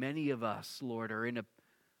 maybe many of us, Lord, are in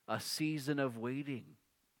a season of waiting,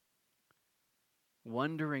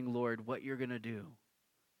 wondering, Lord, what you're going to do,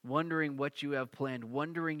 wondering what you have planned,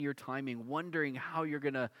 wondering your timing, wondering how you're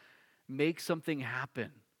going to make something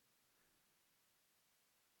happen.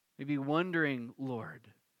 Maybe wondering, Lord,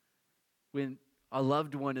 when a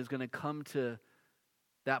loved one is going to come to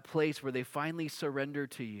that place where they finally surrender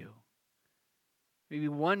to you. Maybe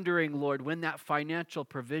wondering, Lord, when that financial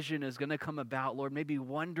provision is going to come about, Lord. Maybe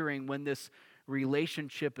wondering when this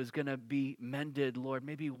relationship is going to be mended, Lord.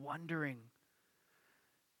 Maybe wondering,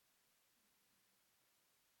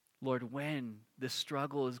 Lord, when the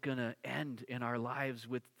struggle is going to end in our lives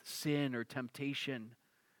with sin or temptation.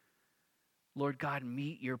 Lord God,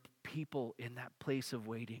 meet your people in that place of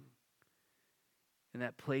waiting, in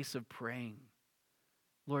that place of praying.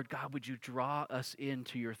 Lord God, would you draw us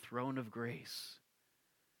into your throne of grace?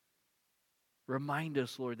 Remind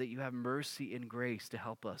us, Lord, that you have mercy and grace to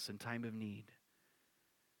help us in time of need.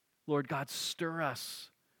 Lord God, stir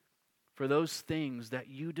us for those things that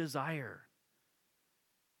you desire.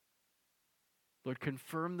 Lord,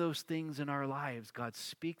 confirm those things in our lives. God,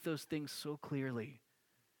 speak those things so clearly.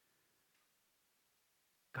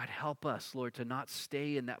 God, help us, Lord, to not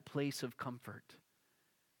stay in that place of comfort,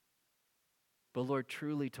 but, Lord,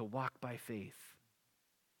 truly to walk by faith.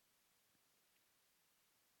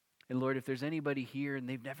 And, Lord, if there's anybody here and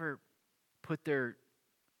they've never put their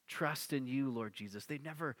trust in you, Lord Jesus, they've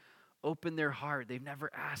never opened their heart, they've never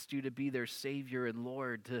asked you to be their Savior and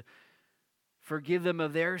Lord, to forgive them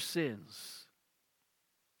of their sins.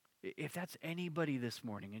 If that's anybody this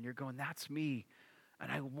morning and you're going, that's me, and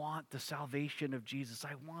I want the salvation of Jesus,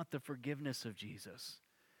 I want the forgiveness of Jesus,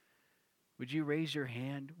 would you raise your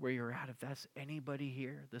hand where you're at if that's anybody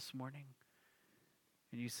here this morning?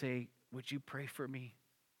 And you say, would you pray for me?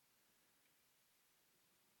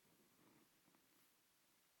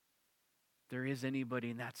 If there is anybody,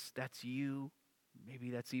 and that's you, maybe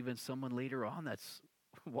that's even someone later on that's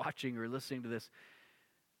watching or listening to this,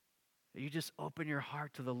 you just open your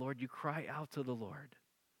heart to the Lord, you cry out to the Lord.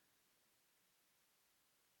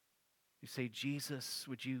 You say, Jesus,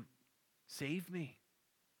 would you save me,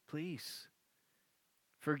 please?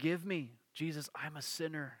 Forgive me. Jesus, I'm a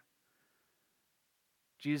sinner.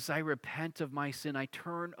 Jesus, I repent of my sin. I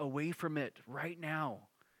turn away from it right now,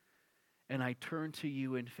 and I turn to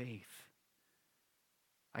you in faith.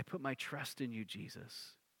 I put my trust in you,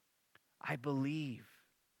 Jesus. I believe,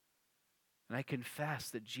 and I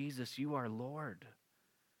confess that, Jesus, you are Lord.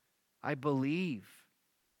 I believe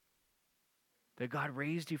that God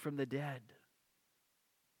raised you from the dead.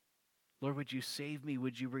 Lord, would you save me?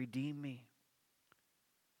 Would you redeem me?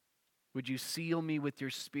 Would you seal me with your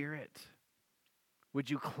Spirit? Would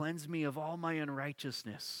you cleanse me of all my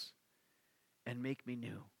unrighteousness and make me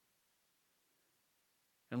new?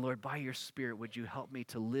 And Lord, by your Spirit, would you help me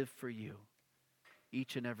to live for you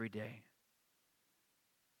each and every day?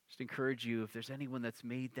 Just encourage you, if there's anyone that's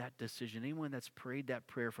made that decision, anyone that's prayed that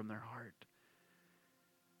prayer from their heart,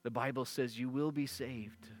 the Bible says you will be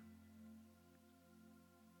saved.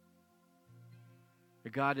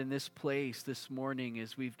 God, in this place this morning,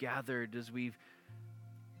 as we've gathered, as we've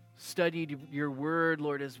studied your word,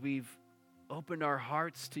 Lord, as we've opened our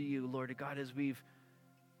hearts to you, Lord God, as we've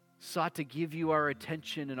sought to give you our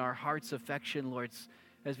attention and our heart's affection, Lord,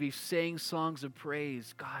 as we've sang songs of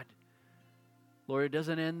praise, God, Lord, it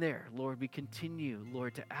doesn't end there. Lord, we continue,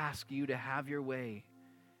 Lord, to ask you to have your way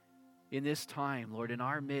in this time, Lord, in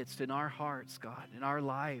our midst, in our hearts, God, in our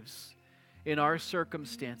lives, in our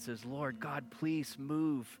circumstances. Lord, God, please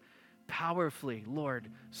move powerfully. Lord,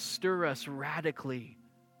 stir us radically.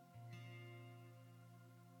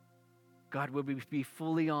 God, would we be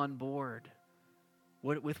fully on board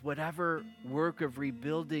with whatever work of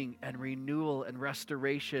rebuilding and renewal and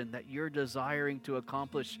restoration that you're desiring to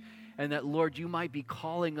accomplish, and that, Lord, you might be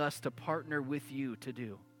calling us to partner with you to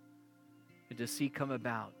do and to see come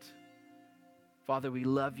about. Father, we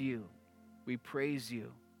love you. We praise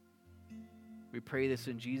you. We pray this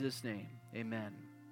in Jesus' name. Amen.